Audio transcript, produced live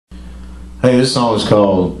Hey, this song is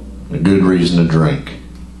called A Good Reason to Drink.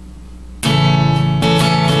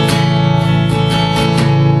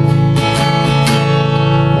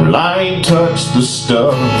 Well, I ain't touched the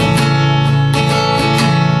stuff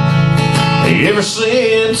ever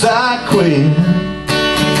since I quit,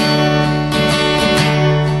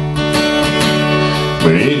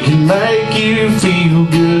 but it can make you feel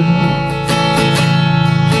good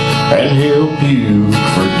and help you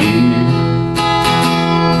forget.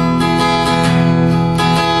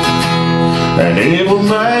 And it will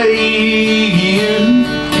make you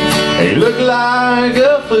look like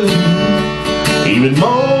a fool, even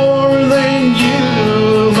more than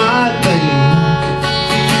you might think.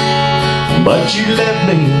 But you left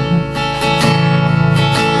me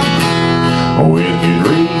with good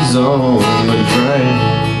reason to drink.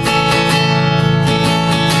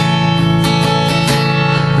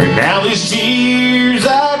 And now these tears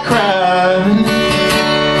I cried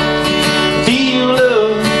fill up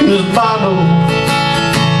this bottle,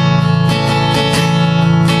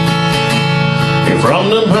 and from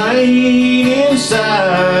the pain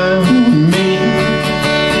inside me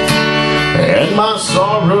and my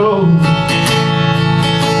sorrow,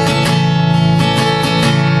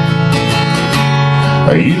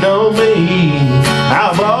 you know me,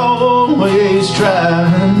 I've always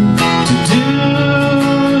tried to do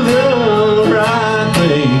the right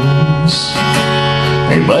things.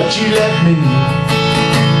 Hey, but you left me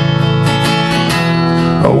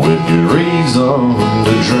with good reason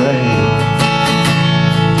to drink.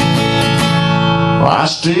 I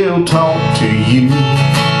still talk to you,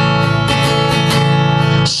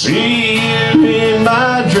 see you in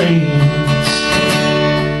my dreams,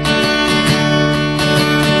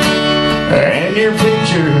 and your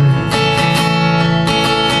picture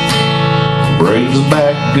brings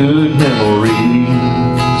back good memories.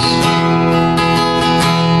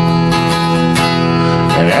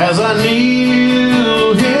 And as I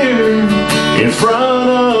kneel here in front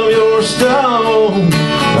of your stone,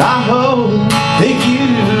 I hope that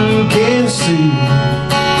you can see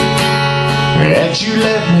that you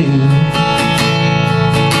left me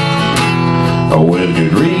with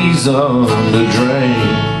good reason to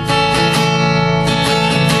drink.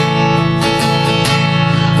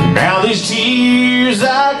 Now these tears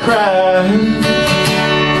I cry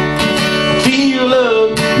fill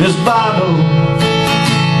up this bottle,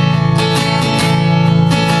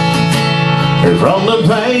 and from the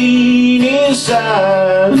pain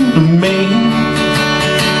inside me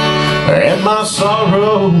and my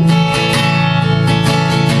sorrow,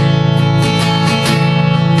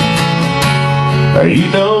 you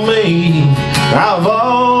know me, I've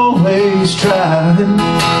always tried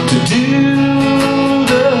to do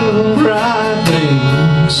the right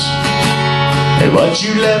things. Hey, but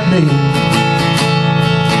you left me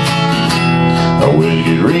with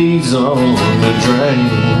good reason to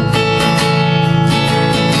drink.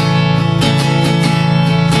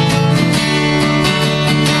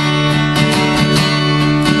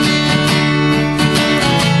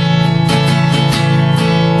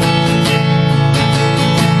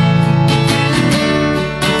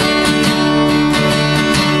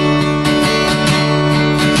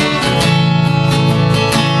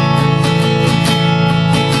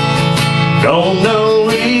 Don't know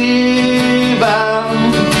if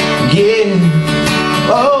I'll get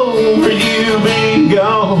over you being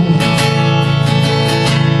gone.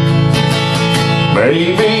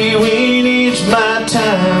 Maybe when it's my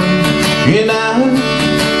time and I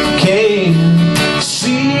can't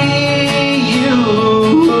see you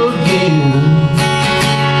again,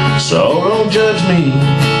 so don't judge me.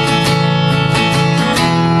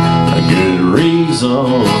 A good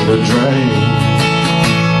reason to drink.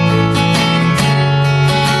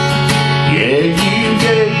 Yeah, you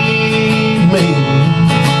gave me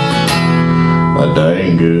a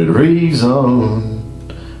dang good reason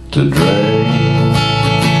to drink.